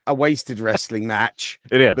a wasted wrestling match.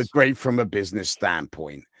 It is. But great from a business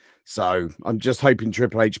standpoint. So I'm just hoping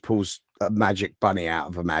Triple H pulls a magic bunny out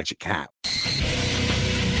of a magic hat.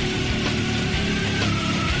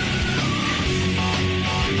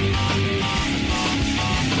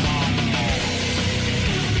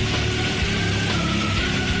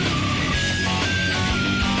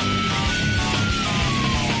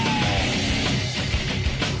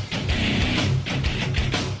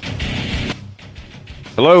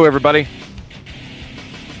 Hello, everybody.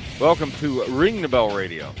 Welcome to Ring the Bell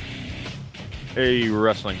Radio, a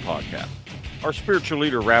wrestling podcast. Our spiritual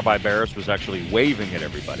leader, Rabbi Barris, was actually waving at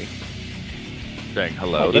everybody, saying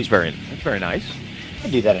hello. That's very nice. I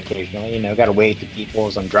do that occasionally. Got to wave to people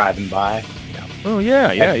as I'm driving by. Oh,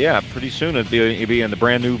 yeah. Pretty soon it'll be in the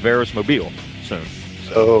brand new Barris Mobile soon.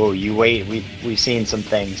 Oh, you wait. We've seen some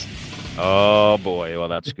things. Oh, boy. Well,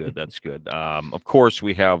 that's good. That's good. Of course,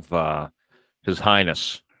 we have His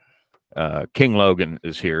Highness King Logan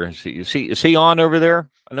is here. Is he on over there?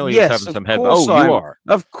 I know he's having some headphones. Oh, you are.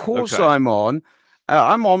 Of course, okay. I'm on.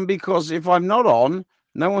 I'm on because if I'm not on,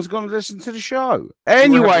 no one's going to listen to the show.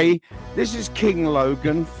 Anyway, this is King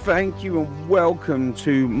Logan. Thank you and welcome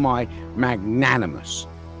to my magnanimous,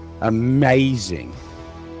 amazing,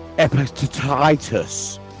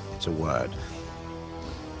 epictetus. It's a word.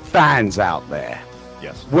 Fans out there.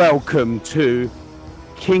 Yes. Welcome to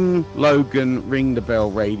King Logan Ring the Bell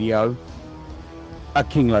Radio, a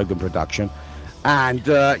King Logan production, and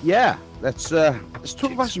let's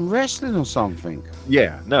talk about some wrestling or something.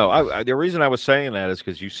 Yeah, no, the reason I was saying that is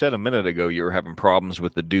because you said a minute ago you were having problems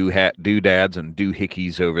with the doodads and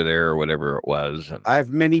doohickeys over there or whatever it was. And, I have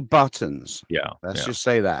many buttons. Yeah, let's just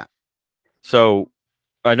say that. So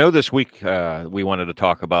I know this week we wanted to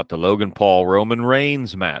talk about the Logan Paul Roman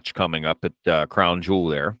Reigns match coming up at Crown Jewel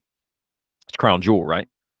there. It's Crown Jewel, right?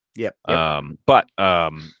 Yep. But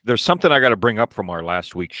there's something I got to bring up from our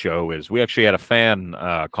last week's show is we actually had a fan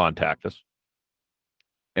contact us.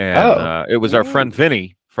 And it was our friend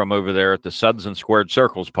Vinny from over there at the Suds and Squared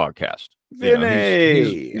Circles podcast.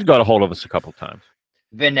 Vinny! He's got a hold of us a couple times.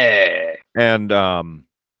 Vinny! And,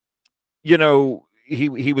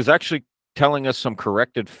 he was actually telling us some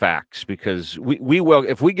corrected facts because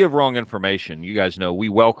if we give wrong information, you guys know we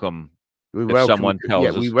welcome someone tells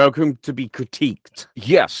us. We welcome to be critiqued.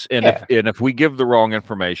 Yes, and if we give the wrong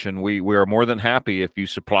information, we are more than happy if you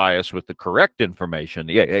supply us with the correct information.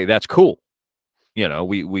 Yeah, that's cool. We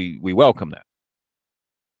welcome that.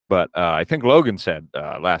 But I think Logan said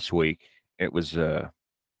last week it was that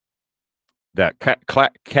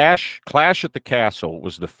Clash at the Castle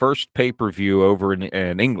was the first pay-per-view over in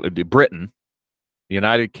England, Britain, the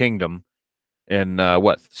United Kingdom. In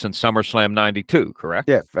since SummerSlam '92, correct?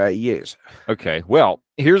 Yeah, years. Okay. Well,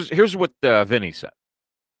 here's what Vinny said.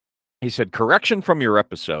 He said, correction from your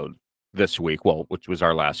episode this week, which was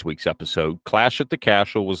our last week's episode. Clash at the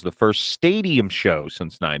Castle was the first stadium show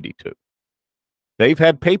since '92. They've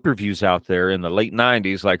had pay-per-views out there in the late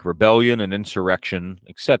 '90s, like Rebellion and Insurrection,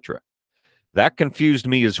 etc. That confused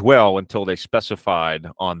me as well until they specified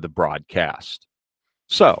on the broadcast.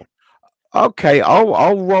 So. Okay,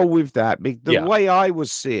 I'll roll with that. The way I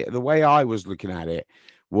was looking at it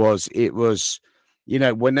was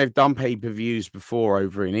when they've done pay-per-views before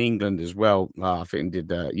over in England as well. I think did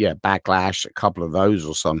Backlash, a couple of those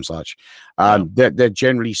or some such. They're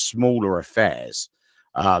generally smaller affairs.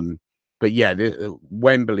 But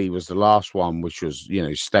Wembley was the last one, which was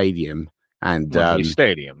stadium and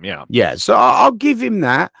stadium. Yeah. So I'll give him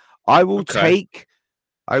that. I will take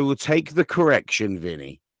the correction,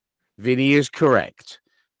 Vinny. Vinny is correct.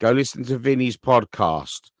 Go listen to Vinny's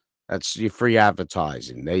podcast. That's your free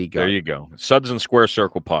advertising. There you go. There you go. Suds and Square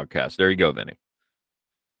Circle podcast. There you go, Vinny.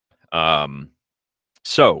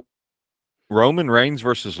 So Roman Reigns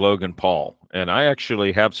versus Logan Paul. And I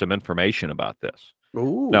actually have some information about this.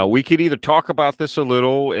 Ooh. Now, we could either talk about this a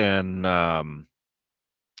little and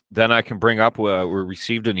then I can bring up, we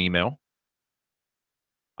received an email,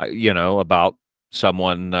 about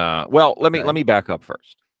someone. Let me back up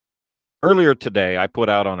first. Earlier today, I put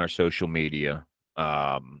out on our social media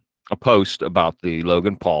a post about the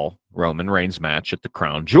Logan Paul Roman Reigns match at the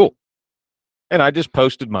Crown Jewel. And I just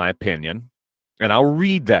posted my opinion, and I'll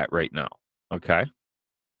read that right now, okay?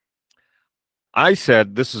 I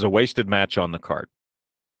said this is a wasted match on the card.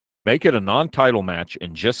 Make it a non-title match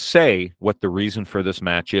and just say what the reason for this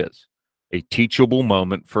match is. A teachable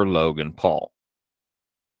moment for Logan Paul.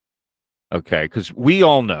 Okay, because we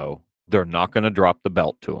all know they're not going to drop the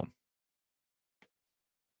belt to him.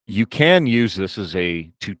 You can use this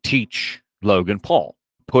to teach Logan Paul.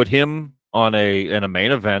 Put him in a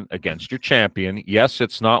main event against your champion. Yes,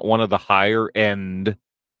 it's not one of the higher end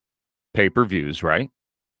pay-per-views, right?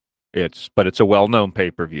 But it's a well-known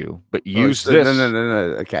pay-per-view. But use this.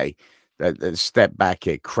 No. Okay, step back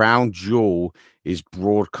here. Crown Jewel is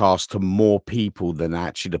broadcast to more people than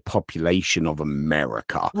actually the population of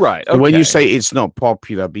America. Right. So when you say it's not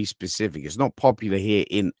popular, be specific. It's not popular here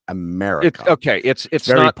in America. It's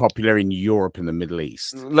very not popular in Europe and the Middle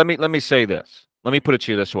East. Let me say this. Let me put it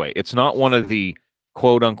to you this way. It's not one of the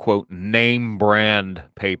quote unquote name brand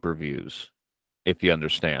pay-per-views, if you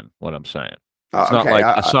understand what I'm saying. It's not like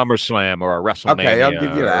a SummerSlam or a WrestleMania. Okay, I'll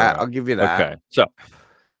give you that. I'll give you that. Okay.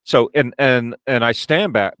 So and I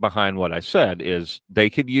stand back behind what I said is they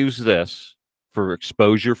could use this for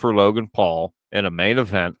exposure for Logan Paul in a main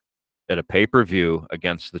event at a pay-per-view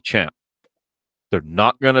against the champ. They're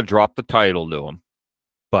not going to drop the title to him,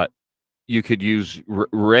 but you could use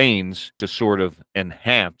Reigns to sort of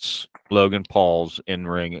enhance Logan Paul's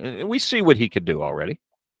in-ring. And we see what he could do already.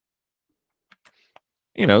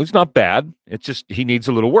 You know, he's not bad. It's just he needs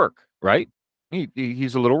a little work, right?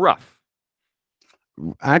 He's a little rough.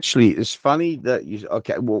 Actually, it's funny that you.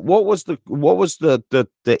 Okay, well, what was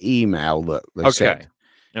the email that they said?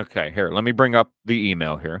 Okay, here, let me bring up the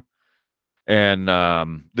email here. And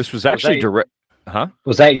this was actually direct. Huh?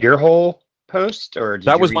 Was that your whole post, or did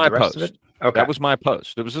that you was read my the rest post? Of it? Okay, that was my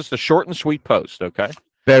post. It was just a short and sweet post. Okay.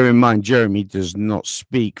 Bear in mind, Jeremy does not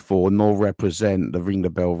speak for nor represent the Ring the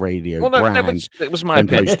Bell Radio brand. It was my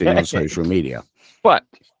opinion. Posting on social media. But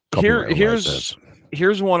here's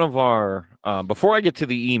one of our. Before I get to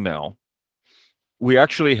the email, we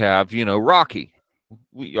actually have Rocky,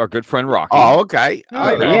 our good friend Rocky. Oh, okay.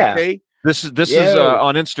 Yeah. Okay. This is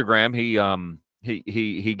on Instagram.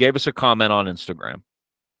 He gave us a comment on Instagram,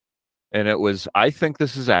 and it was, I think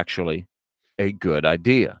this is actually a good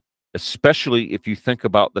idea, especially if you think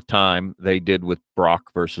about the time they did with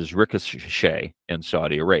Brock versus Ricochet in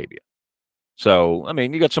Saudi Arabia. So, I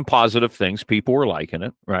mean, you got some positive things. People were liking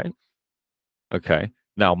it, right? Okay.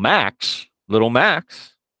 Now, little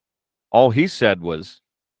Max, all he said was,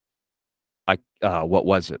 what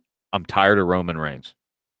was it? I'm tired of Roman Reigns.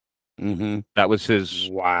 Mm-hmm. That was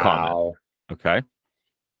his comment. Okay.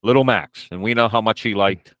 Little Max. And we know how much he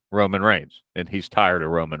liked Roman Reigns, and he's tired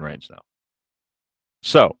of Roman Reigns now.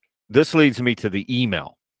 So this leads me to the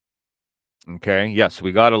email. Okay. Yes,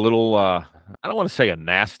 we got a little, I don't want to say a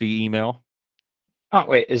nasty email. Oh,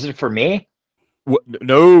 wait, is it for me?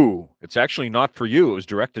 No, it's actually not for you. It was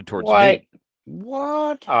directed towards me.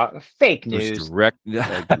 What? Fake news.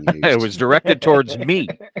 It was directed towards me.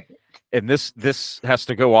 And this has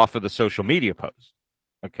to go off of the social media post.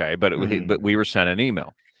 Okay, but we were sent an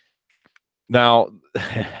email. Now,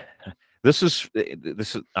 this is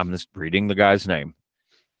I'm just reading the guy's name.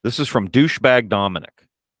 This is from Douchebag Dominic.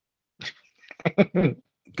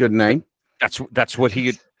 Good name. That's what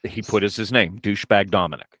he put as his name, Douchebag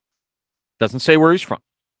Dominic. Doesn't say where he's from.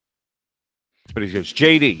 But he goes,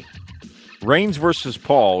 JD, Reigns versus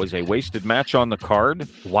Paul is a wasted match on the card.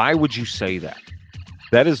 Why would you say that?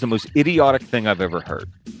 That is the most idiotic thing I've ever heard.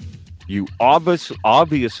 You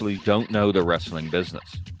obviously don't know the wrestling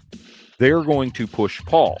business. They're going to push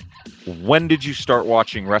Paul. When did you start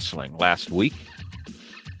watching wrestling? Last week?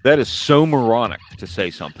 That is so moronic to say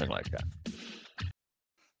something like that.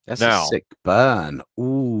 That's a sick burn.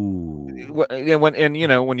 Ooh.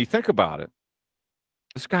 When you think about it,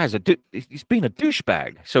 this guy's he's being a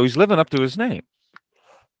douchebag, so he's living up to his name.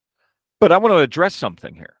 But I want to address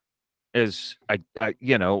something here. I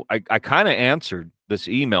kind of answered this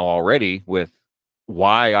email already with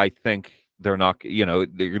why I think they're not,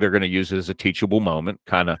 they're going to use it as a teachable moment,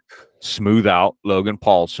 kind of smooth out Logan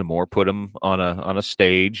Paul some more, put him on a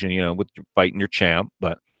stage and, with fighting your champ.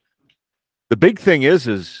 But the big thing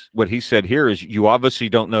is what he said here is you obviously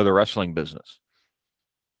don't know the wrestling business.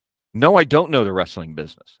 No, I don't know the wrestling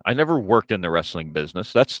business. I never worked in the wrestling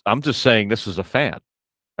business. I'm just saying this as a fan.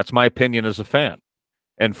 That's my opinion as a fan.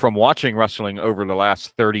 And from watching wrestling over the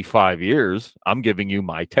last 35 years, I'm giving you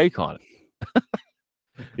my take on it.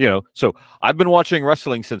 So I've been watching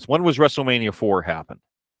wrestling since, when was WrestleMania 4 happen?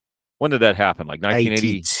 When did that happen? Like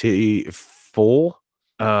 1984?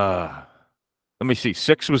 Let me see.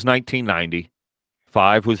 6 was 1990.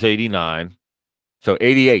 5 was 89. So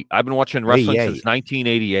 88. I've been watching wrestling since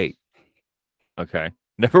 1988. Okay.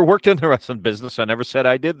 Never worked in the wrestling business. I never said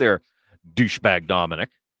I did there, douchebag Dominic.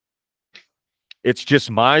 It's just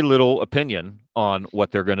my little opinion on what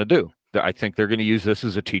they're going to do. I think they're going to use this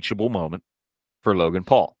as a teachable moment for Logan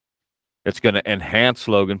Paul. It's going to enhance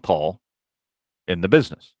Logan Paul in the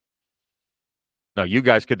business. Now, you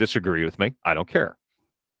guys could disagree with me. I don't care.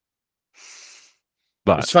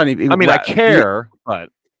 But it's funny. I care, but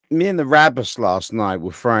me and the Rabbits last night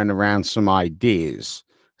were throwing around some ideas.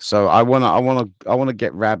 So I wanna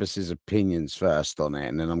get Rabis's opinions first on it,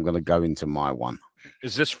 and then I'm gonna go into my one.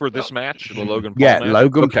 Is this for this match, the Logan Paul Yeah, match?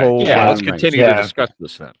 Logan Paul. Yeah, let's continue to discuss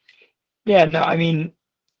this then. Yeah, no, I mean,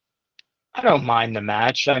 I don't mind the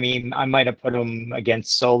match. I mean, I might have put him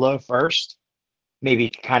against Solo first. Maybe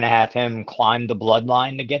kind of have him climb the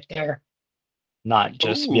bloodline to get there. Not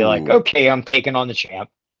just be like, Ooh. okay, I'm taking on the champ.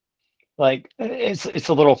 Like it's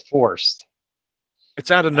a little forced.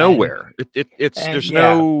 It's out of nowhere. There's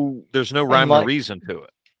no rhyme or reason to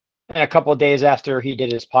it. And a couple of days after he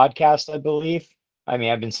did his podcast, I believe. I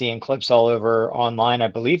mean, I've been seeing clips all over online. I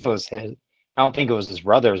believe it was his. I don't think it was his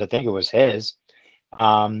brother's. I think it was his.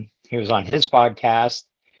 He was on his podcast,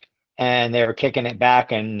 and they were kicking it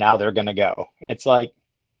back, and now they're gonna go. It's like,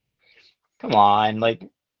 come on, like,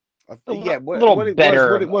 what it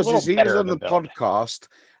was is he was on the podcast,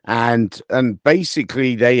 and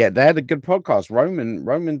basically they had a good podcast.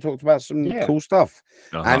 Roman talked about some cool stuff,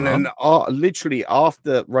 and then literally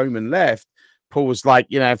after Roman left, Paul was like,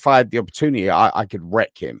 if I had the opportunity, I could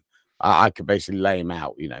wreck him. I could basically lay him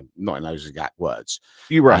out, not in those exact words.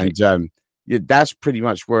 You're right. And that's pretty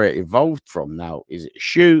much where it evolved from. Now, is it a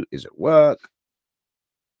shoot? Is it work?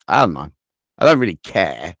 I don't know. I don't really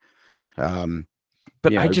care.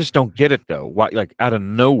 But I just don't get it though. Why, like out of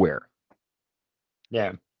nowhere?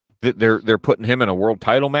 Yeah, they're putting him in a world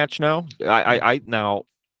title match now. I now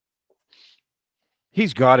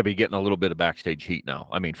he's got to be getting a little bit of backstage heat now.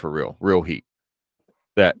 I mean, for real heat.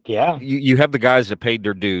 That you have the guys that paid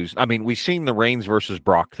their dues. I mean, we've seen the Reigns versus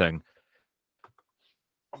Brock thing.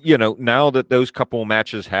 Now that those couple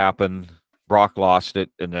matches happened, Brock lost it,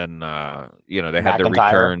 and then they had their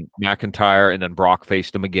return. McIntyre, and then Brock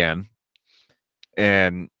faced him again.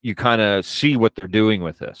 And you kind of see what they're doing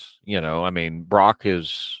with this. I mean, Brock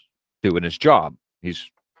is doing his job.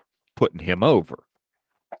 He's putting him over.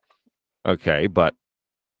 Okay, but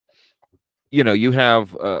you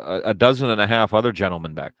have a dozen and a half other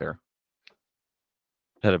gentlemen back there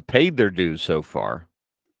that have paid their dues so far,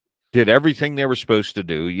 did everything they were supposed to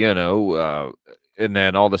do, and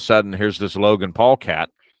then all of a sudden, here's this Logan Paul cat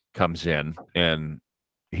comes in, and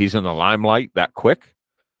he's in the limelight that quick.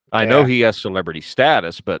 I know he has celebrity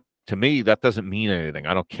status, but to me, that doesn't mean anything.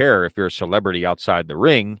 I don't care if you're a celebrity outside the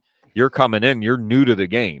ring. You're coming in. You're new to the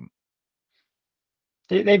game.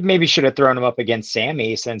 They maybe should have thrown him up against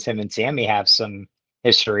Sammy, since him and Sammy have some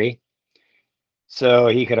history. So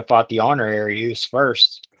he could have fought the honorary use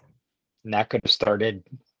first, and that could have started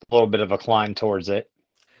a little bit of a climb towards it.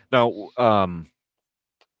 Now,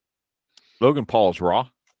 Logan Paul's Raw.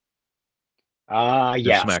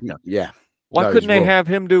 Yeah. SmackDown. Yeah. Why couldn't they have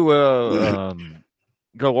him do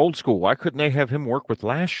go old school? Why couldn't they have him work with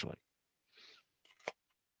Lashley?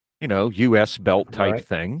 U.S. belt type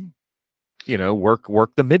thing.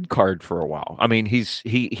 Work the mid card for a while. I mean,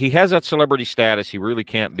 he has that celebrity status. He really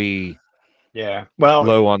can't be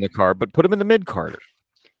low on the card, but put him in the mid card.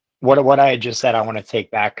 What I had just said, I want to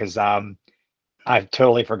take back because I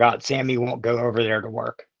totally forgot. Sammy won't go over there to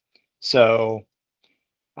work, so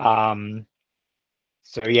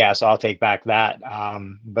so I'll take back that.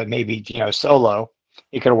 But maybe Solo,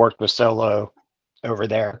 he could have worked with Solo over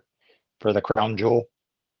there for the crown jewel.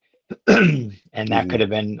 And that could have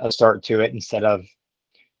been a start to it instead of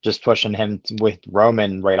just pushing him with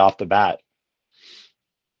Roman right off the bat.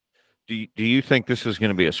 Do you think this is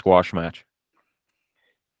going to be a squash match?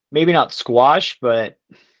 Maybe not squash, but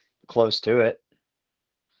close to it.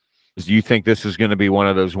 Do you think this is going to be one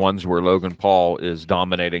of those ones where Logan Paul is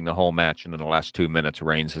dominating the whole match, and in the last 2 minutes,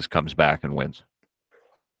 Reigns just comes back and wins?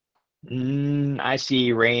 I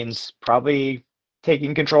see Reigns probably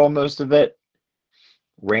taking control of most of it.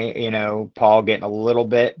 Paul getting a little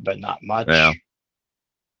bit, but not much. Yeah.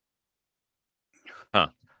 Huh.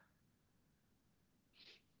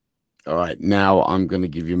 All right. Now I'm going to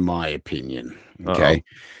give you my opinion. Okay.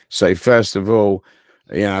 So first of all,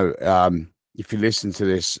 if you listen to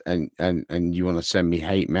this and you want to send me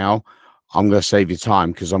hate mail, I'm going to save you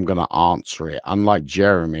time because I'm going to answer it. Unlike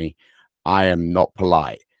Jeremy, I am not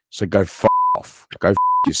polite. So go off. Go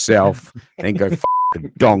yourself. Then go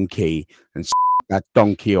the donkey and that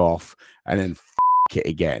donkey off, and then it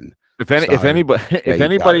again. If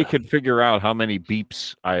anybody could figure out how many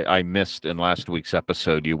beeps I missed in last week's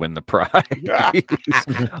episode, you win the prize.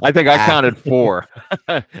 I think I counted 4,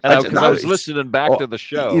 and I was listening back to the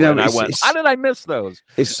show, and I went, "How did I miss those?"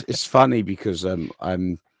 It's funny because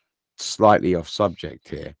I'm slightly off subject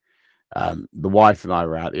here. The wife and I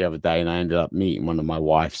were out the other day, and I ended up meeting one of my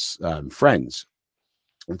wife's friends.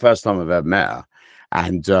 The first time I've ever met her,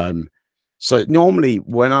 and so normally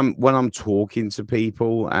when I'm talking to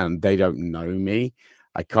people and they don't know me,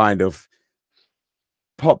 I kind of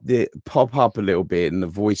pop up a little bit in the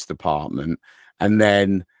voice department, and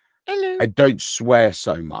then I don't swear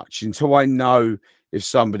so much until I know if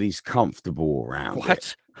somebody's comfortable around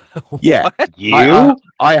it. Yeah, You?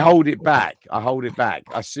 I hold it back.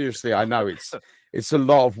 I seriously, I know it's a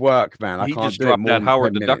lot of work, man. I can't just do it dropped more that than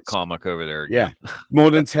Howard 10 the minutes. Duck comic over there Yeah, again.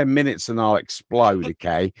 more than 10 minutes and I'll explode.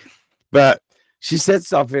 Okay, but she said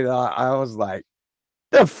something. I was like,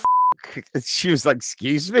 the f-? And she was like,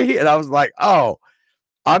 excuse me, and I was like, oh,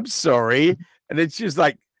 I'm sorry. And then she was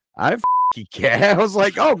like, I don't care. I was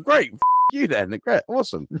like, oh, great, you then. Great,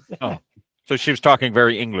 awesome. Oh, so she was talking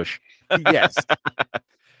very English. Yes.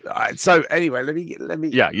 All right, so anyway, let me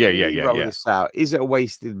roll this out. Is it a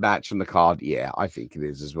wasted match on the card? Yeah, I think it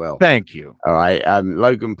is as well. Thank you. All right.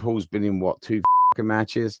 Logan Paul's been in what, 2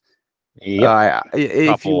 matches? Yep.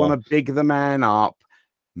 If you want to big the man up,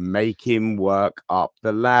 make him work up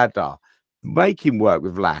the ladder. Make him work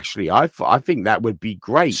with Lashley. I think that would be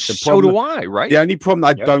great. So do I, right? The only problem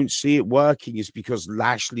I don't see it working is because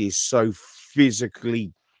Lashley is so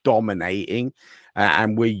physically dominating,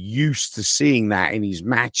 and we're used to seeing that in his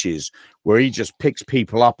matches where he just picks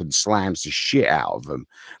people up and slams the shit out of them.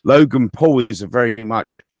 Logan Paul is a very much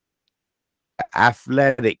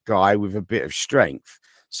athletic guy with a bit of strength,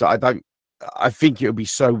 so I think it'll be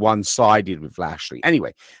so one-sided with Lashley.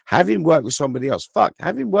 Anyway, have him work with somebody else.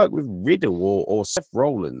 Have him work with Riddle or Seth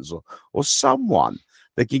Rollins or someone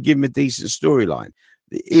that can give him a decent storyline.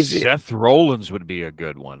 Seth Rollins would be a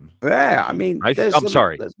good one. Yeah, I mean, I'm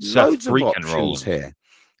sorry, Seth freaking Rollins. Here.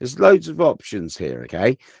 There's loads of options here.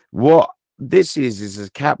 Okay, what this is a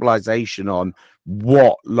capitalization on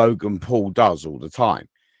what Logan Paul does all the time.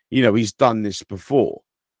 You know, he's done this before.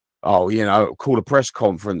 Oh, you know, call a press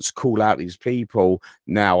conference, call out these people.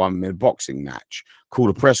 Now I'm in a boxing match. Call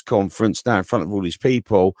a press conference now in front of all these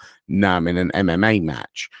people. Now I'm in an MMA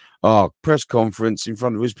match. Oh, press conference in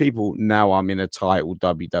front of his people. Now I'm in a title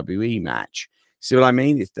WWE match. See what I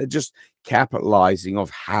mean? They're just capitalizing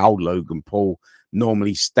off how Logan Paul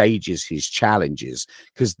normally stages his challenges,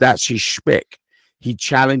 because that's his shtick. He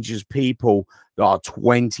challenges people that are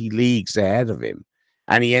 20 leagues ahead of him,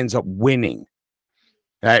 and he ends up winning.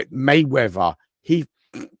 Mayweather,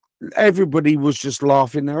 everybody was just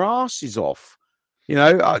laughing their asses off. You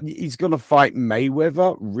know, he's going to fight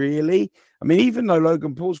Mayweather, really? I mean, even though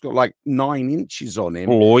Logan Paul's got like 9 inches on him.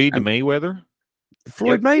 Floyd Mayweather?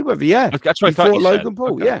 Mayweather, yeah. That's what I thought you Logan said.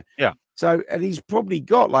 Paul, okay. yeah. Yeah. So, and he's probably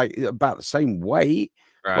got like about the same weight.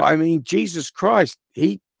 Right. But I mean, Jesus Christ,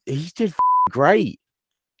 he did great.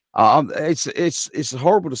 It's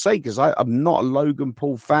horrible to say because I'm not a Logan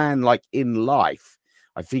Paul fan like in life.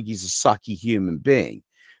 I think he's a sucky human being,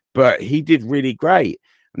 but he did really great.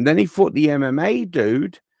 And then he fought the MMA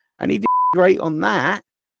dude, and he did great on that.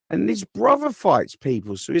 And his brother fights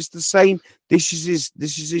people, so it's the same. This is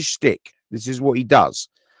his shtick. This is what he does.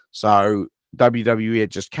 So WWE are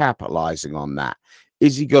just capitalizing on that.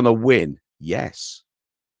 Is he gonna win? Yes,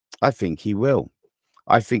 I think he will.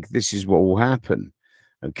 I think this is what will happen.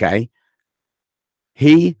 Okay,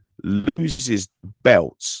 he loses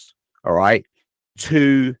belts. All right.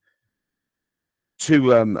 To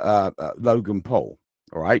Logan Paul,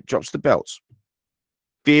 all right, drops the belts.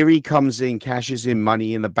 Theory comes in, cashes in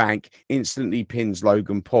Money in the Bank, instantly pins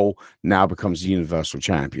Logan Paul, now becomes the Universal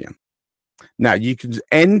Champion. Now you can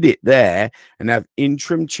end it there and have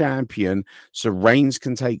interim champion, so Reigns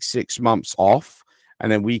can take 6 months off,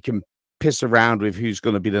 and then we can piss around with who's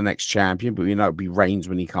going to be the next champion, but we know it'll be Reigns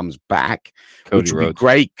when he comes back, which will be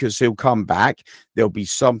great because he'll come back. There'll be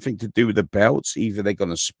something to do with the belts. Either they're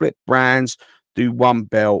going to split brands, do one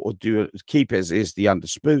belt, or keep it as is, the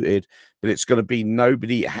undisputed, but it's going to be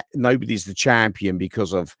nobody's the champion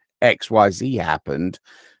because of XYZ happened.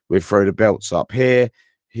 We'll throw the belts up here.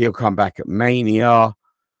 He'll come back at Mania.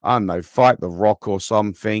 I don't know, fight The Rock or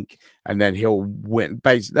something, and then he'll win.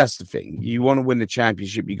 Basically, that's the thing. You want to win the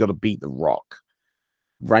championship, you got to beat The Rock.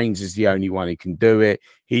 Reigns is the only one who can do it.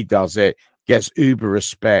 He does it, gets uber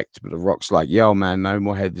respect, but The Rock's like, yo, man, no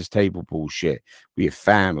more head this table bullshit. We're a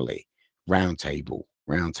family. Round table.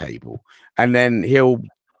 And then he'll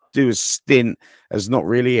do a stint as not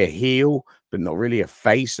really a heel, but not really a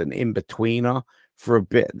face, an in-betweener for a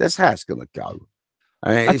bit. That's how it's going to go.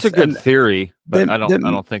 I mean, that's a good theory, but I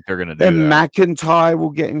don't think they're going to do that. Then McIntyre will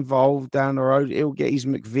get involved down the road. He'll get his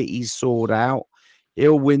McVitie's sword out.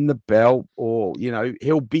 He'll win the belt, or, you know,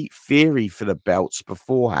 he'll beat Theory for the belts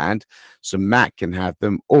beforehand so Matt can have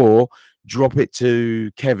them, or drop it to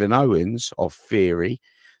Kevin Owens of Theory.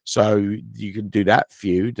 So you can do that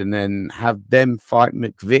feud and then have them fight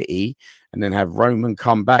McVitie, and then have Roman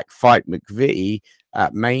come back, fight McVitie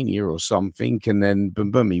at Mania or something, and then boom,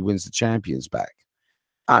 boom, he wins the champions back.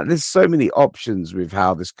 There's so many options with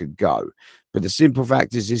how this could go. But the simple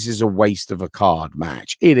fact is, this is a waste of a card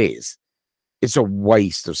match. It is. It's a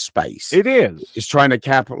waste of space. It is. It's trying to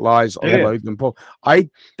capitalize on Logan Paul. I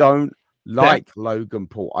don't like Logan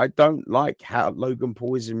Paul. I don't like how Logan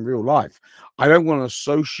Paul is in real life. I don't want to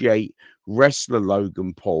associate wrestler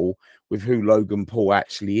Logan Paul with who Logan Paul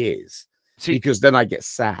actually is. See, because then I get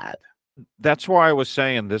sad. That's why I was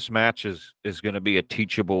saying this match is going to be a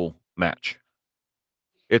teachable match.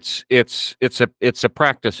 It's a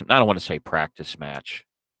practice. I don't want to say practice match.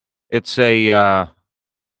 It's a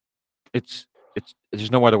it's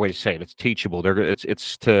there's no other way to say it. It's teachable.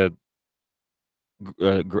 It's to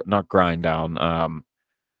not grind down,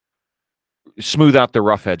 smooth out the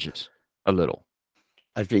rough edges a little.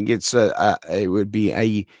 I think it would be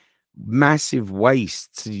a massive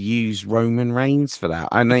waste to use Roman Reigns for that.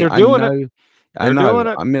 I know. I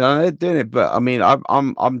mean, they're doing it, but I mean,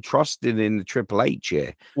 I'm trusting in the Triple H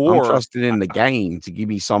here. I'm trusting in the game to give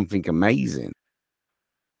me something amazing.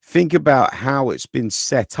 Think about how it's been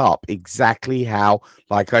set up, exactly how,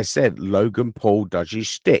 like I said, Logan Paul does his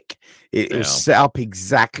shtick. It was set up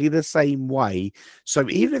exactly the same way. So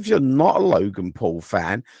even if you're not a Logan Paul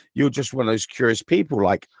fan, you're just one of those curious people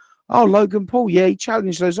like, oh, Logan Paul, yeah, he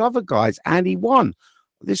challenged those other guys and he won.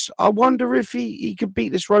 I wonder if he could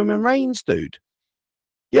beat this Roman Reigns dude.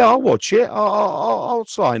 Yeah, I'll watch it. I'll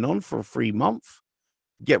sign on for a free month.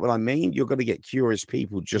 Get what I mean? You're going to get curious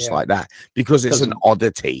people just like that because it's an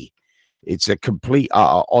oddity. It's a complete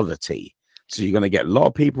oddity. So you're going to get a lot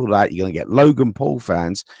of people you're going to get Logan Paul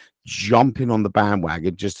fans jumping on the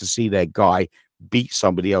bandwagon just to see their guy beat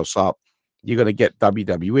somebody else up. You're going to get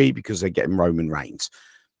WWE because they're getting Roman Reigns.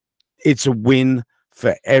 It's a win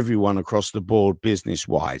for everyone across the board,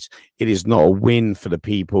 business-wise. It is not a win for the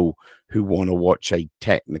people who want to watch a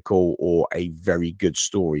technical or a very good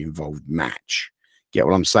story-involved match. Get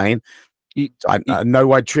what I'm saying? I know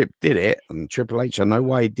why Tripp did it, and Triple H, I know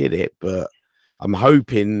why he did it, but I'm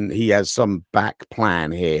hoping he has some back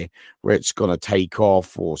plan here where it's going to take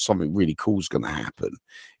off or something really cool is going to happen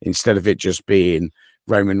instead of it just being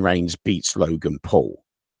Roman Reigns beats Logan Paul.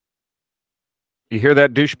 You hear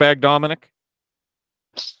that, douchebag Dominic?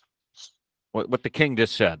 What the king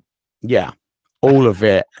just said. Yeah, all of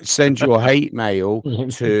it. Send your hate mail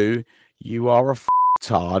to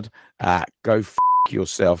youareaftard at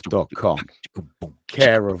goyourself.com.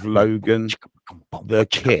 Care of Logan the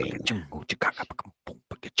King.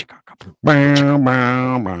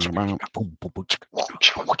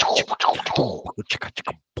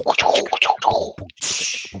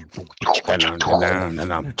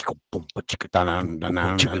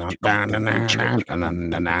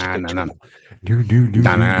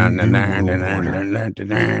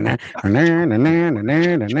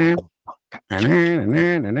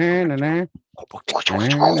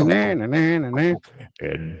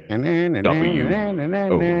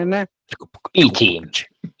 E-Team.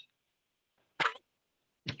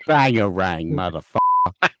 Bang-a-rang, motherfucker.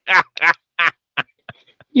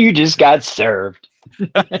 You just got served.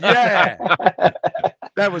 Yeah.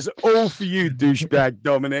 That was all for you, douchebag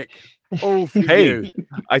Dominic. All for you.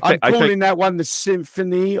 I'm calling that one the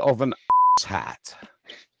Symphony of an hat.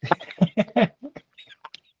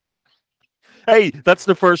 Hey, that's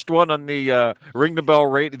the first one on the Ring the Bell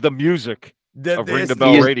radio, the music of Ring the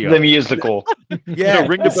Bell Radio. The musical. Yeah.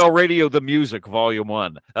 Ring the Bell Radio, the music, volume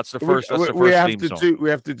 1. That's the first theme song. We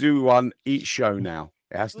have to do one each show now.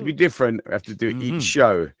 It has to be different. We have to do each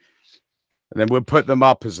show. And then we'll put them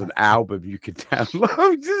up as an album you can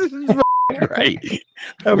download. This is great.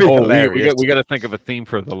 We got to think of a theme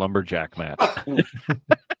for the lumberjack match.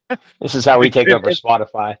 This is how we take over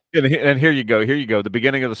Spotify. And here you go. Here you go. The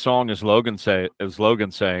beginning of the song is Logan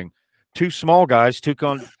saying, two small guys took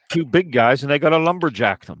on two big guys, and they got to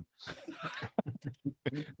lumberjack them.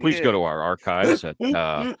 Please go to our archives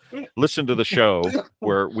and listen to the show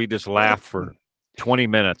where we just laugh for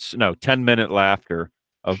 10-minute laughter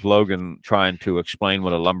of Logan trying to explain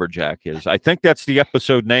what a lumberjack is. I think that's the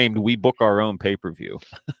episode named "We Book Our Own Pay-Per-View."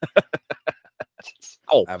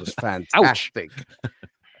 Oh, that was fantastic.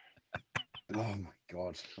 Oh my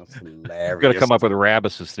god, that's hilarious. Got to come up with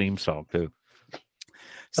Rabus's theme song too.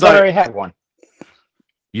 So I already had one.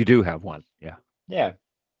 You do have one, yeah. Yeah.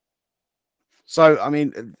 So I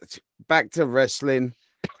mean, back to wrestling.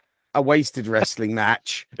 A wasted wrestling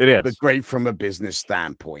match. It is, but great from a business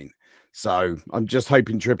standpoint. So I'm just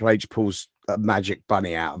hoping Triple H pulls a magic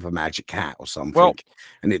bunny out of a magic hat or something,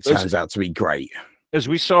 and it turns out to be great. As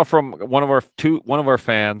we saw from one of our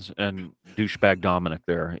fans and douchebag Dominic,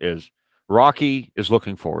 there is Rocky is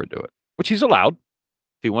looking forward to it, which he's allowed.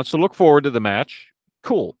 If he wants to look forward to the match,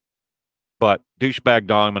 cool. But douchebag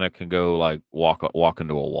Dominic can go like walk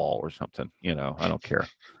into a wall or something. You know, I don't care.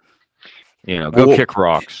 You know, go kick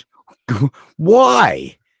rocks.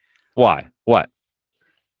 Why? Why? What?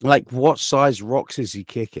 Like, what size rocks is he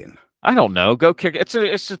kicking? I don't know. Go kick. It's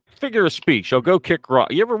a figure of speech. I'll go kick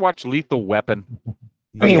rock. You ever watch Lethal Weapon?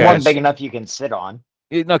 I mean, one big enough you can sit on.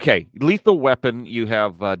 Okay, Lethal Weapon. You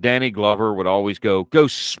have Danny Glover would always go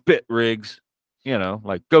spit, Riggs. You know,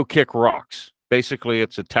 like go kick rocks. Basically,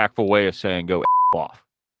 it's a tactful way of saying go off.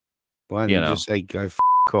 Why don't you just say go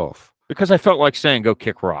off? Because I felt like saying go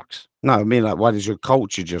kick rocks. No, I mean, like, why does your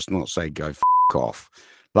culture just not say go off?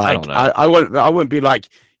 Like, I don't know. I wouldn't be like,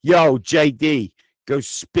 yo, JD, go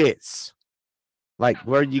Spitz. Like,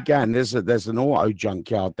 where are you going? There's an auto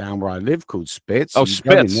junkyard down where I live called Spitz. Oh,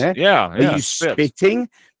 Spitz. Yeah. Are you spitting?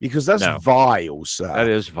 Because that's vile, sir. That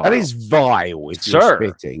is vile. That is vile if you're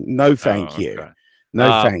spitting. No, thank you. Okay.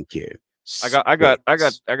 No, thank you. I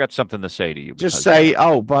got something to say to you. Just say,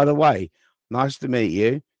 oh, by the way, nice to meet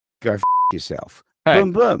you. Go yourself. Hey,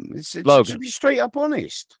 boom, boom. It's just be straight up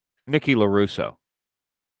honest. Mickey LaRusso.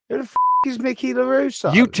 Who the is Mickey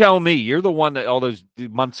LaRusso? You tell me. You're the one that all those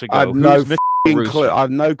months ago. I have no clue. I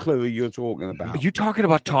have no clue who you're talking about. Are you talking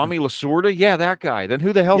about Tommy Lasorda? Yeah, that guy. Then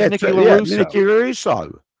who the hell's Mickey LaRusso? Yeah, Mickey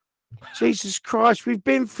LaRusso. Jesus Christ, we've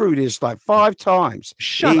been through this like 5 times.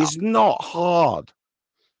 He's not hard.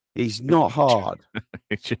 He's not hard.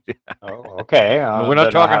 Oh, okay. We're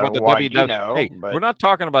not talking about the WWF. We're not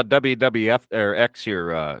talking about WWF or X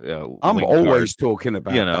here. I'm always talking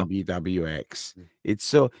about WWX. It's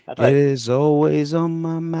so. It is always on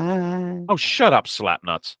my mind. Oh, shut up,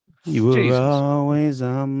 slapnuts! You were always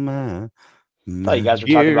on my mind. I thought you guys were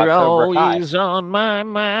talking about Cobra Kai. Always on my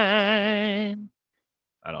mind.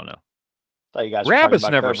 I don't know. I thought you guys were talking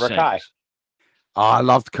about never Cobra Kai. I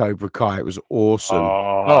loved Cobra Kai. It was awesome.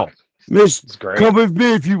 Oh, come with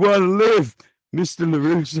me if you want to live, Mr.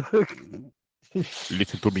 LaRusso.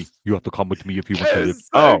 Listen to me. You have to come with me if you want to live.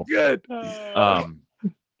 So good.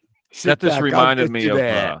 That just reminded me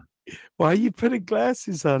of. Why are you putting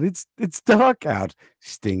glasses on? It's dark out.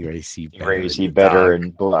 Stingray see better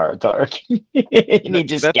and dark. And he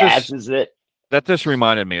just gasses it. That just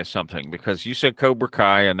reminded me of something because you said Cobra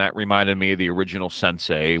Kai, and that reminded me of the original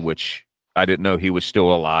Sensei, which I didn't know he was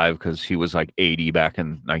still alive because he was like 80 back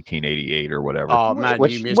in 1988 or whatever. Oh man,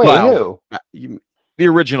 you missed who? The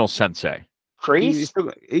original Sensei. Kreese?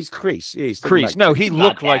 He's Kreese. Yeah, Kreese. No, he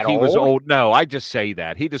looked like he was old. No, I just say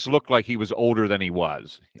that. He just looked like he was older than he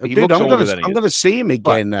was. He looks older than he is. I'm going to see him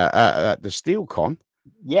again at the SteelCon.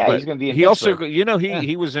 Yeah, he's going to be in He also, you know,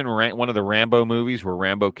 he was in one of the Rambo movies where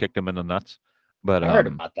Rambo kicked him in the nuts. But I heard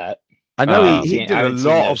about that. I know he did a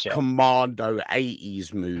lot of Commando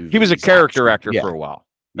 80s movies. He was a character actor for a while.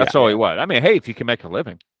 That's all he was. I mean, hey, if you can make a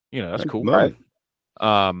living, you know, that's cool. Right.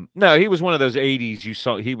 No, he was one of those 80s. You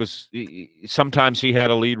saw sometimes he had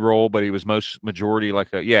a lead role, but he was majority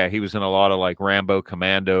like he was in a lot of like Rambo,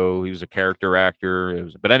 Commando. He was a character actor.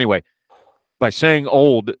 But anyway, by saying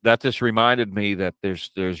old, that just reminded me that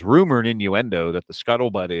there's rumor and innuendo that the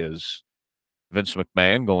scuttlebutt is Vince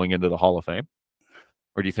McMahon going into the Hall of Fame.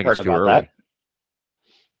 Or do you think it's too early?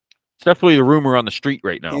 It's definitely the rumor on the street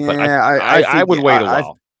right now. But I would wait a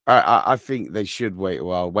while. I think they should wait a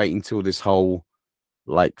while. Wait until this whole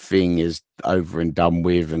thing is over and done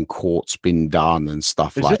with, and court's been done and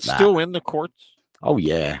stuff like that. Is it still in the courts? Oh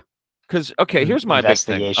yeah. Because here's my big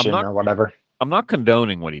thing. Or whatever. I'm not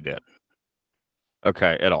condoning what he did.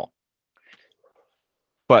 Okay, at all.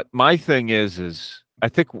 But my thing is. I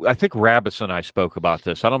think Rabbis and I spoke about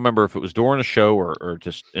this. I don't remember if it was during a show or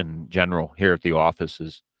just in general here at the office.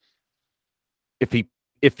 Is if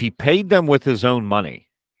he paid them with his own money,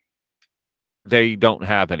 they don't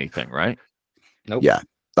have anything, right? Nope. Yeah.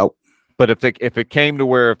 Nope. But if it came to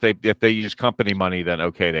where if they use company money, then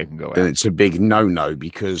okay, they can go. Then it's a big no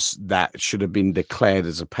because that should have been declared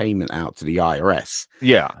as a payment out to the IRS.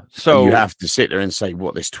 Yeah. So and you have to sit there and say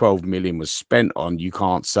what this 12 million was spent on. You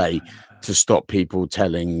can't say to stop people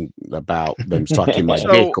telling about them sucking my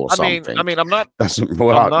dick or something. I mean, I'm not doesn't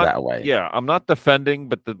work that way. Yeah, I'm not defending,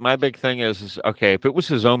 but my big thing is okay. If it was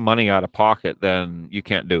his own money out of pocket, then you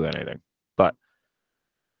can't do anything. But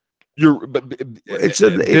it's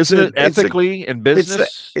ethically in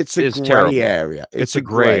business. It's a gray area. It's a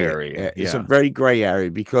gray area. It's a very gray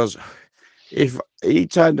area because if he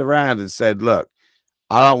turned around and said, "Look,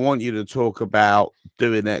 I don't want you to talk about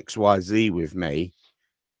doing X, Y, Z with me.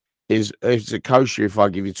 Is it kosher if I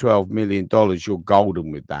give you $12 million? You're golden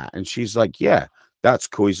with that." And she's like, "Yeah, that's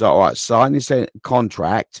cool." He's like, "All right, sign this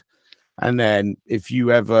contract, and then if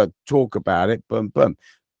you ever talk about it, boom, boom.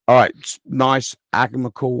 All right, nice,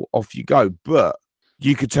 amicable, off you go. But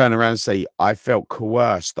you could turn around and say, I felt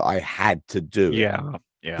coerced that I had to do it.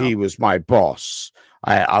 Yeah. He was my boss.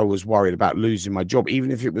 I was worried about losing my job, even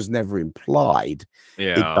if it was never implied.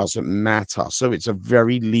 It doesn't matter. So it's a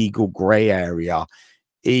very legal gray area,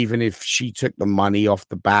 even if she took the money off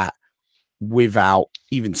the bat without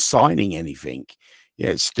even signing anything. Yeah,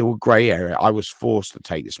 it's still a gray area. I was forced to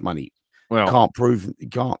take this money. Well, can't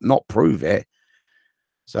not prove it.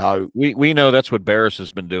 So we know that's what Barris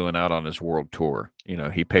has been doing out on his world tour. You know,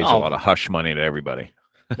 he pays a lot of hush money to everybody.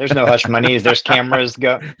 There's no hush monies. There's cameras.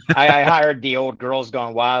 I hired the old Girls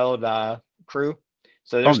Gone Wild crew,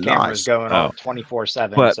 so there's cameras going on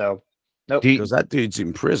 24/7. So nope, because that dude's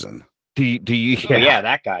in prison. Do you? Yeah,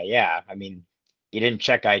 that guy. Yeah, I mean, he didn't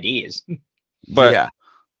check IDs. But yeah,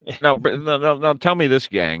 no, tell me this,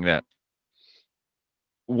 gang. That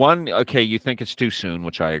one, okay, you think it's too soon,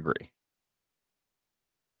 which I agree.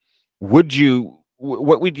 What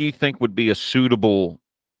would you think would be a suitable?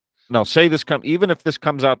 Now, say this even if this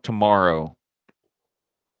comes out tomorrow,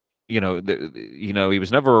 you know, he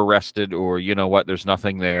was never arrested, or you know what, there's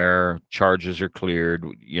nothing there, charges are cleared,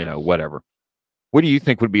 you know, whatever. What do you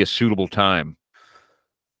think would be a suitable time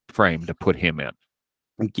frame to put him in?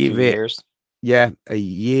 And give it, a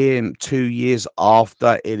year and 2 years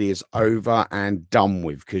after it is over and done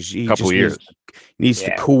with, because he couple years needs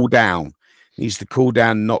to cool down. Needs to cool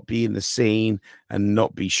down, not be in the scene, and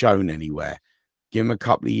not be shown anywhere. Give him a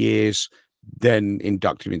couple of years, then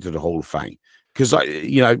induct him into the Hall of Fame. Because,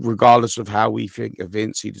 you know, regardless of how we think of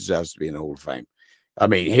Vince, he deserves to be in the Hall of Fame. I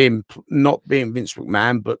mean, him not being Vince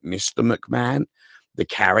McMahon, but Mr. McMahon, the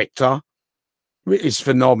character, is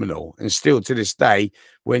phenomenal. And still to this day,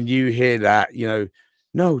 when you hear that, you know,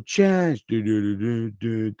 no chance, you're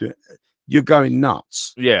going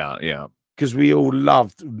nuts. Yeah. Because we all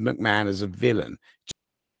loved McMahon as a villain.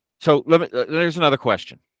 So there's another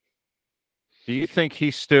question. Do you think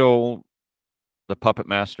he's still the puppet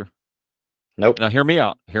master? Nope. Now hear me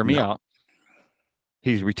out. Out.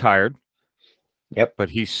 He's retired. Yep.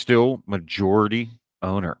 But he's still majority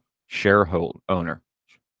shareholder owner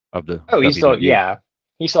of the. He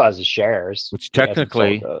still has his shares. Which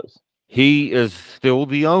technically he is still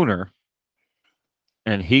the owner,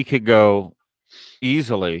 and he could go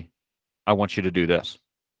easily, I want you to do this.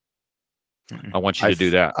 I want you to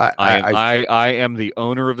do that. I am the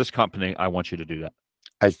owner of this company. I want you to do that.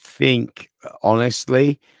 I think,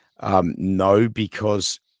 honestly, no,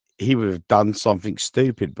 because he would have done something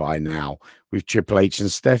stupid by now with Triple H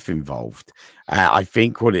and Steph involved. I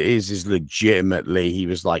think what it is legitimately he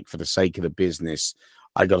was like, for the sake of the business,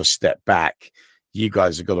 I got to step back. You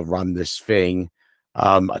guys have got to run this thing.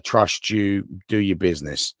 I trust you. Do your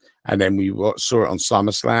business. And then we saw it on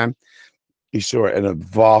SummerSlam. We saw it in a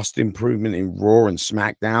vast improvement in Raw and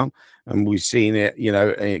SmackDown, and we've seen it, you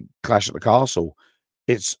know, in Clash at the Castle.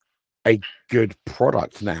 It's a good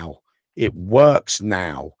product now. It works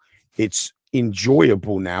now. It's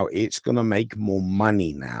enjoyable now. It's going to make more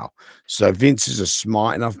money now. So Vince is a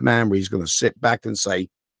smart enough man where he's going to sit back and say,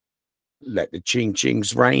 let the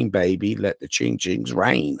ching-chings reign, baby. Let the ching-chings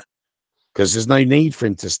reign. Because there's no need for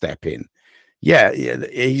him to step in. Yeah,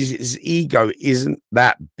 his ego isn't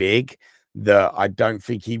that big that I don't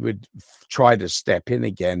think he would try to step in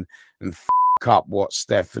again and up what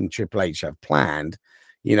Steph and Triple H have planned,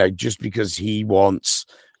 you know, just because he wants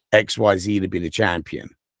XYZ to be the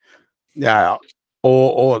champion. Yeah.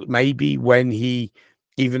 Or maybe when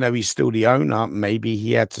even though he's still the owner, maybe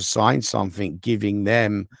he had to sign something giving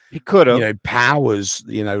them, he could have, you know, powers,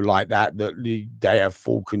 you know, like that they have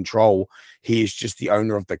full control. He is just the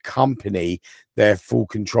owner of the company. They have full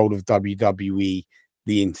control of WWE,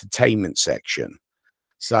 the entertainment section.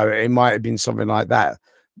 So it might have been something like that.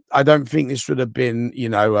 I don't think this would have been, you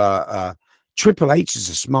know, Triple H is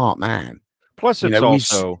a smart man. Plus, it's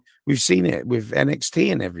also we've seen it with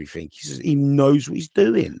NXT and everything. He knows what he's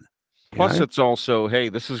doing. Plus, it's also, hey,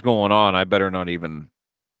 this is going on. I better not even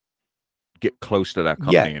get close to that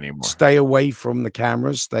company anymore. Stay away from the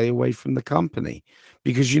cameras. Stay away from the company.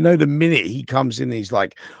 Because, you know, the minute he comes in, he's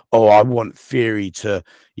like, oh, I want Theory to,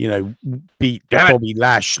 you know, beat Bobby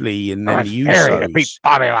Lashley and then the Usos. To beat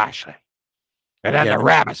Bobby Lashley. And then the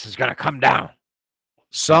Rabbits is going to come down.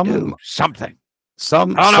 Something. I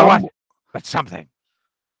don't know what, but something.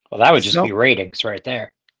 Well, that would just be ratings right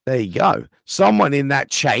there. There you go. Someone in that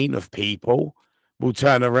chain of people will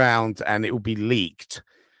turn around and it will be leaked.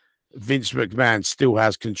 Vince McMahon still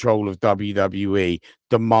has control of WWE,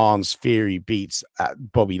 demands Theory beats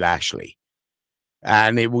Bobby Lashley.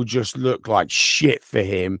 And it will just look like shit for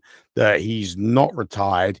him that he's not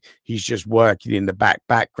retired. He's just working in the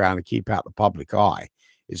background to keep out the public eye.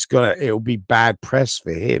 It'll be bad press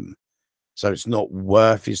for him. So it's not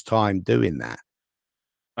worth his time doing that.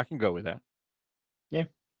 I can go with that. Yeah.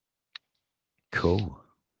 Cool.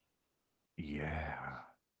 Yeah.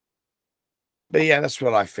 But yeah, that's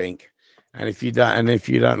what I think. And if you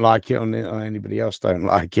don't like it, or anybody else don't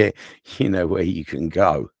like it, you know where you can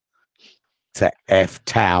go. To F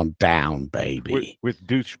Town Down, baby. With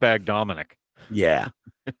douchebag Dominic. Yeah.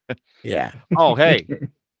 Yeah. Oh, hey.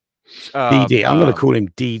 DD. I'm going to call him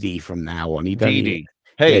DD from now on. He don't DD.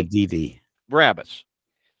 Hey, yeah, DD. Rabbits.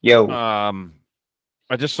 Yo.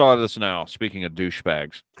 I just saw this now. Speaking of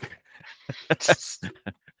douchebags,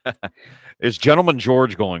 is Gentleman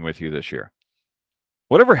George going with you this year?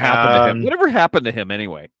 Whatever happened to him? Whatever happened to him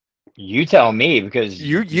anyway? You tell me, because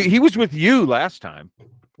he was with you last time.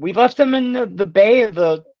 We left him in the bay of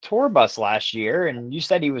the tour bus last year, and you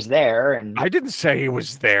said he was there. And I didn't say he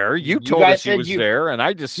was there. You told us he was there, and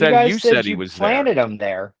I just said you said he was there. Planted him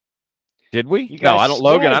there. Did we? No, I don't.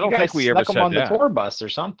 Logan, I don't think we ever said him on that. The tour bus or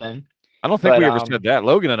something. I don't think we ever said that.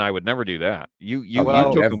 Logan and I would never do that. You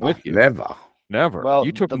took him with you. Never. Well,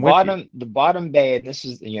 you took the him bottom, with you. The bottom bay. This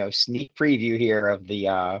is sneak preview here of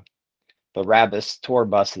the Rabbits tour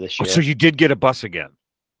bus this year. So you did get a bus again.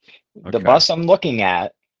 The bus I'm looking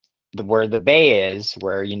at, where the bay is,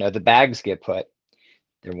 where the bags get put,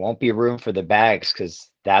 there won't be room for the bags because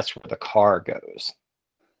that's where the car goes.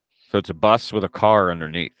 So it's a bus with a car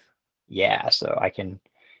underneath. Yeah, so I can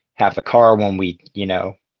have the car when we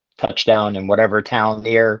touch down in whatever town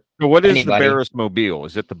near. So what is the Barris Mobile?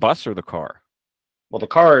 Is it the bus or the car? Well, the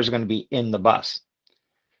car is going to be in the bus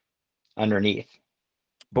underneath.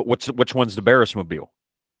 But which one's the Barris Mobile?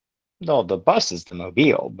 No, the bus is the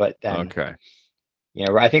Mobile, but then okay.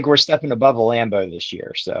 I think we're stepping above a Lambo this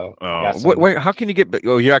year. So wait, how can you get?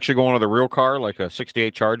 Oh, you actually going with a real car, like a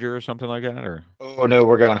 '68 Charger or something like that, or? Oh no,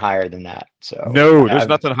 we're going higher than that. So no, there's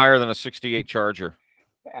nothing higher than a '68 Charger.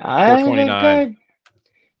 429.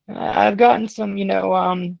 I've gotten some,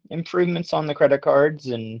 improvements on the credit cards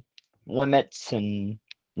and limits and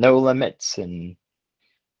no limits, and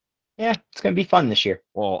yeah, it's going to be fun this year.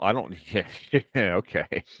 Well, I don't. Yeah,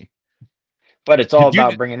 okay. But it's all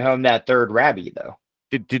about bringing home that third Rabby, though.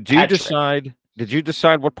 Did you decide? Did you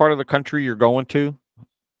decide what part of the country you're going to?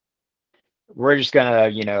 We're just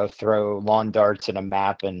gonna, throw lawn darts at a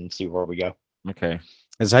map and see where we go. Okay,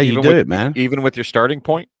 that's how you do it, man. Even with your starting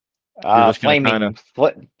point,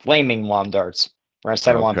 flaming lawn darts. We're gonna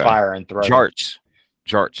set them on fire and throw jarts.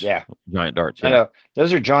 Yeah, giant darts. Yeah. I know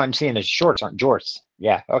those are John Cena's shorts, aren't jorts.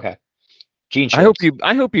 Yeah, okay. Jean shorts.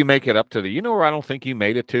 I hope you make it up to the. You know where I don't think you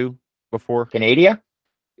made it to before? Canada?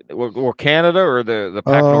 Or Canada or the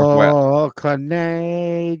Pac Northwest? Oh,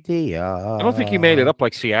 Canada. I don't think you made it up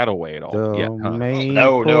like Seattle way at all yet. Huh?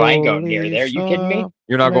 No, I ain't going near there. You kidding me?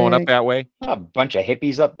 You're not going up that way? A bunch of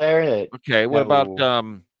hippies up there. Okay, what about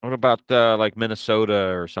like Minnesota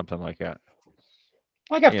or something like that?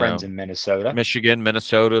 I got friends in Minnesota. Michigan,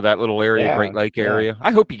 Minnesota, that little area, Great Lake area.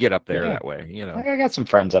 I hope you get up there that way. I got some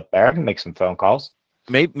friends up there. I can make some phone calls.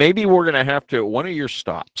 Maybe we're going to have to, one of your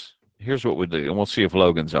stops, here's what we'll do, and we'll see if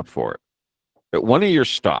Logan's up for it. At one of your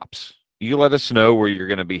stops, you let us know where you're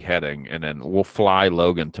going to be heading, and then we'll fly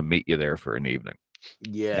Logan to meet you there for an evening.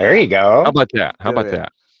 Yeah. There you go. How about that? How about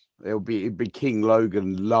that? It'd be King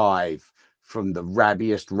Logan live from the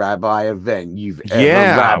rabbiest rabbi event you've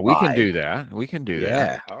ever we can do that. We can do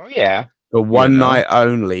that. Oh, yeah. The one night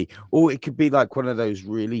only. Or it could be like one of those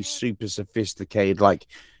really super sophisticated, like,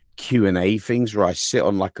 Q&A things where I sit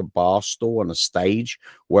on like a bar stool on a stage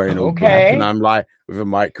wearing all black, and I'm like with a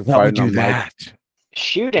microphone. Do that.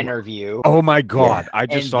 Shoot interview. Oh my God! I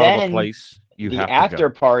just thought of a place you have to go. The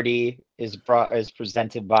after party is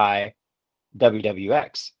presented by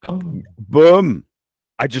WWX. Boom!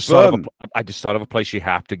 I just thought of a place you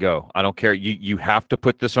have to go. I don't care. You have to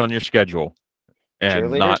put this on your schedule,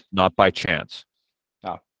 and not by chance.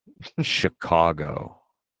 Oh, Chicago.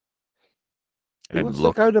 And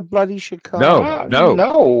look, go to bloody Chicago.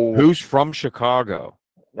 No. Who's from Chicago?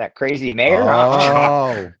 That crazy mayor?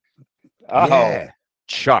 Oh, yeah.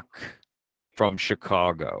 Chuck from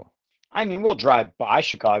Chicago. I mean, we'll drive by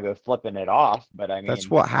Chicago flipping it off, but I mean, that's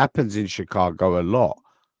what happens in Chicago a lot.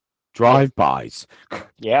 Drive-bys.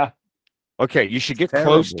 Yeah. Okay, you should get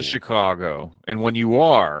close to Chicago, and when you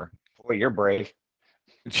are, boy, you're brave.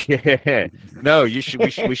 Yeah. No, we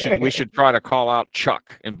should try to call out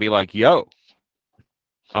Chuck and be like, "Yo,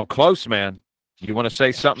 I'm close, man. You want to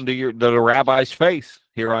say something to the rabbi's face?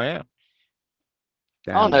 Here I am."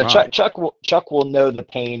 I don't know. Chuck will know the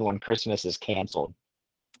pain when Christmas is canceled.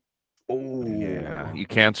 Oh yeah, you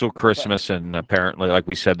canceled Christmas, and apparently, like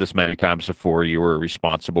we said this many times before, you were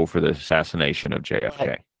responsible for the assassination of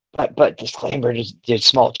JFK. But disclaimer, there's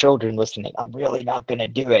small children listening. I'm really not going to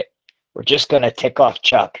do it. We're just going to tick off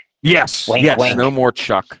Chuck. Yes, Wink, yes, wink. no more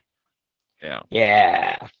Chuck. Yeah.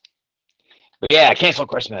 Yeah. But yeah, cancel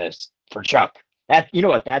Christmas for Chuck. You know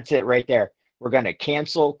what? That's it right there. We're going to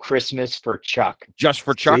cancel Christmas for Chuck. Just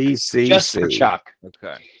for Chuck? Just for Chuck.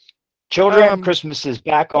 Okay. Children, Christmas is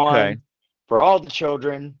back on okay. for all the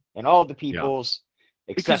children and all the peoples,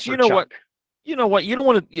 except because for you know Chuck. what? You know what? You don't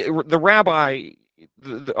want to. The rabbi,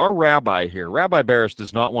 our rabbi here, Rabbi Barris,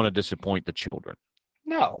 does not want to disappoint the children.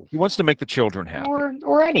 No, he wants to make the children happy,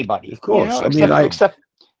 or anybody, of course. You know, except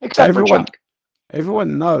everyone. For Chuck.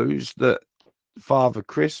 Everyone knows that Father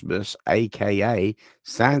Christmas, aka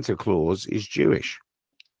Santa Claus, is Jewish.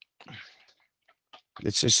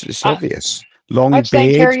 It's obvious. Long I've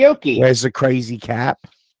beard. sang karaoke. Wears a crazy cap.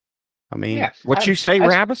 I mean, yeah, what you say,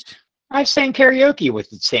 Rabbit? I've sang karaoke with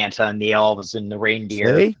Santa and the elves and the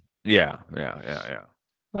reindeer. See? Yeah.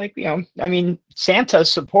 Like, you know, I mean, Santa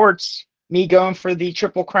supports me going for the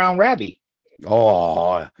Triple Crown Rabbi.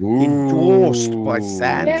 Oh, endorsed by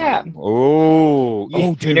Santa. Yeah.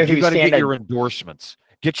 Dude, you got to get your endorsements.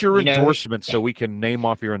 Get your endorsements so we can name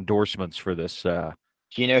off your endorsements for this. Do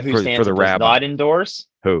you know who Santa does not endorse?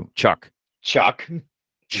 Who? Chuck. Chuck.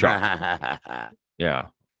 Yeah.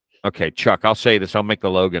 Okay, Chuck. I'll say this. I'll make the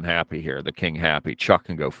Logan happy here. The King happy. Chuck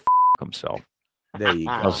can go himself. There you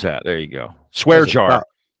go. How's that? There you go. Swear jar.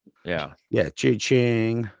 Yeah. Yeah.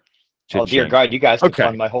 Cha-ching. Oh dear God! You guys can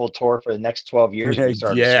fund my whole tour for the next 12 years. We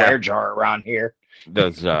start a swear jar around here.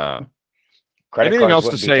 Does anything else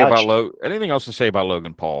to say about anything else to say about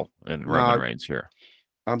Logan Paul and Roman Reigns here?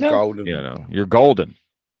 I'm golden. You know, you're golden.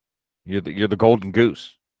 You're the golden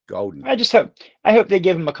goose. Golden. I hope they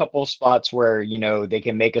give him a couple of spots where they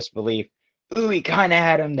can make us believe. Ooh, he kind of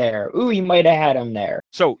had him there. Ooh, he might have had him there.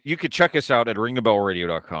 So you could check us out at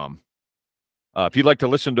ringthebellradio.com. If you'd like to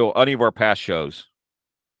listen to any of our past shows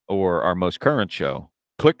or our most current show,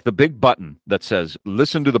 click the big button that says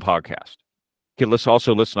listen to the podcast. You can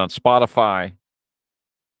also listen on Spotify,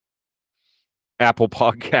 Apple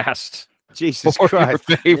Podcasts, Jesus or Christ.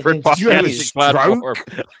 your favorite podcasting platform.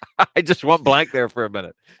 I just went blank there for a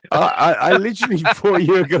minute. I literally thought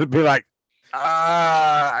you were going to be like,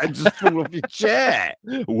 I just fall off your chair.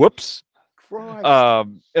 Whoops. Christ.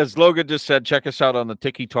 As Logan just said, check us out on the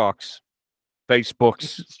Tiki Talks,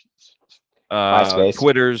 Facebooks,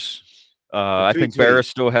 Twitters. I think Barris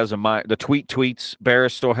still has the tweets.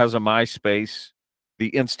 Barris still has a MySpace,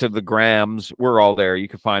 the Instagrams. We're all there. You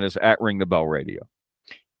can find us at Ring the Bell Radio.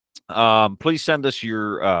 Please send us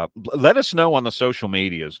your. Let us know on the social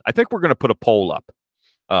medias. I think we're going to put a poll up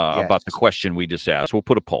about the question we just asked. We'll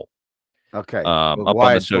put a poll. Okay. Up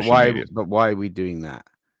on the social media. But why are we doing that?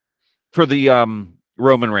 For the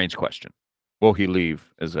Roman Reigns question. Will he leave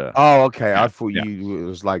as a... Oh, okay. I thought it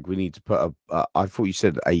was like we need to put I thought you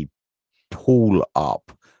said a pool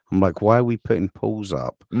up. I'm like, why are we putting pools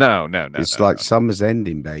up? No. It's like summer's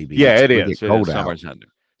ending, baby. Yeah, it is. Summer's ending.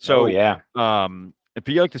 So, if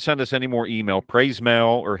you'd like to send us any more email, praise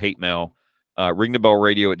mail or hate mail,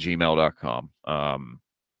 ringthebellradio@gmail.com.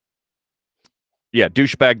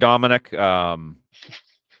 Douchebag Dominic. I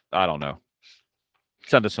don't know.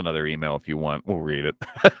 Send us another email if you want. We'll read it.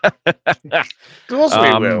 Of course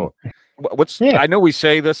we will. I know we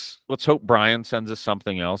say this. Let's hope Brian sends us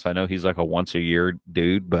something else. I know he's like a once-a-year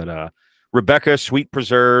dude, but Rebecca, Sweet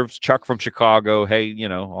Preserves, Chuck from Chicago. Hey,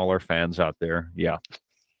 all our fans out there. Yeah.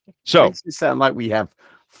 So makes it sound like we have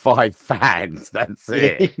 5 fans. That's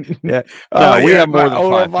it. Yeah. We have more than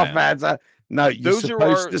all 5 of our fans. No, you're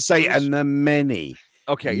supposed to say, and the many.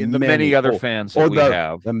 Okay, and the many other fans that we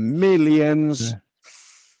have. The millions.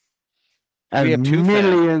 And we have 2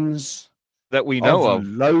 millions that we know of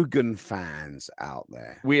Logan fans out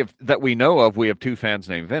there. We have 2 fans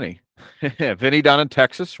named Vinny. Vinny down in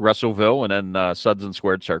Texas, Russellville, and then Suds and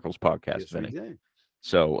Squared Circles podcast. Yes, Vinny.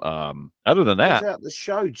 So other than that, out the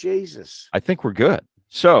show, Jesus. I think we're good.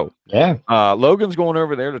 So Logan's going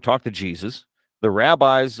over there to talk to Jesus. The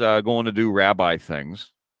rabbi's going to do rabbi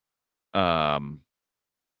things. And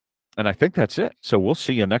I think that's it. So we'll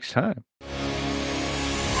see you next time.